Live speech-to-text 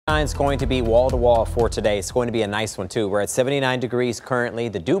It's going to be wall to wall for today. It's going to be a nice one too. We're at 79 degrees currently.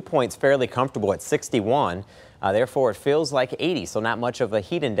 The dew point's fairly comfortable at 61. Therefore, it feels like 80, so not much of a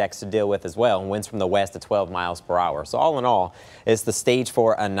heat index to deal with as well. And winds from the west at 12 miles per hour. So all in all, it's the stage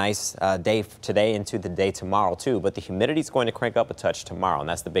for a nice day today into the day tomorrow too. But the humidity is going to crank up a touch tomorrow, and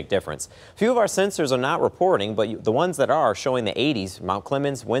that's the big difference. A few of our sensors are not reporting, but the ones that are showing the 80s. Mount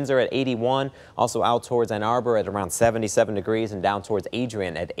Clemens, Windsor at 81. Also out towards Ann Arbor at around 77 degrees and down towards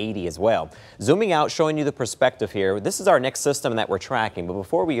Adrian at 80 as well. Zooming out, showing you the perspective here. This is our next system that we're tracking. But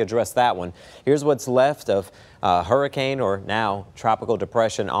before we address that one, here's what's left of hurricane, or now tropical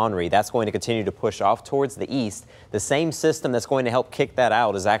depression Henri. That's going to continue to push off towards the east. The same system that's going to help kick that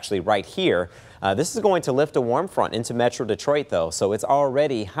out is actually right here. This is going to lift a warm front into metro Detroit though, so it's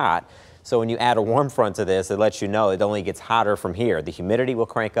already hot. So when you add a warm front to this, it lets you know it only gets hotter from here. The humidity will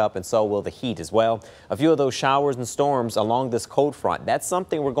crank up and so will the heat as well. A few of those showers and storms along this cold front, that's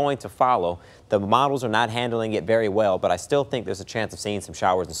something we're going to follow. The models are not handling it very well, but I still think there's a chance of seeing some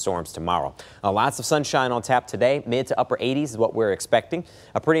showers and storms tomorrow. Lots of sunshine on tap today. Mid to upper 80s is what we're expecting.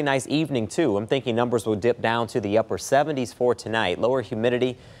 A pretty nice evening too. I'm thinking numbers will dip down to the upper 70s for tonight. Lower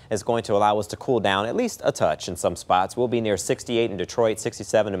humidity is going to allow us to cool down at least a touch in some spots. We'll be near 68 in Detroit,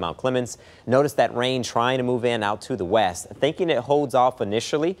 67 in Mount Clemens. Notice that rain trying to move in out to the west. Thinking it holds off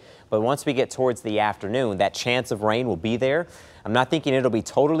initially, but once we get towards the afternoon, that chance of rain will be there. I'm not thinking it'll be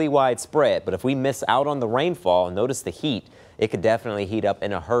totally widespread, but if we miss out on the rainfall, notice the heat. It could definitely heat up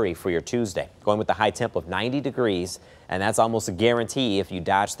in a hurry for your Tuesday. Going with the high temp of 90 degrees, and that's almost a guarantee if you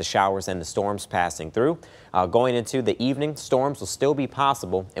dodge the showers and the storms passing through. Going into the evening, storms will still be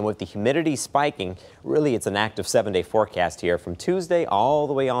possible, and with the humidity spiking, really it's an active 7-day forecast here. From Tuesday all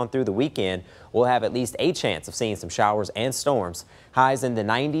the way on through the weekend, we'll have at least a chance of seeing some showers and storms. Highs in the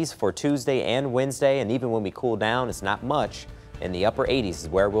 90s for Tuesday and Wednesday, and even when we cool down, it's not much. In the upper 80s is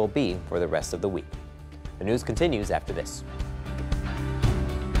where we'll be for the rest of the week. The news continues after this.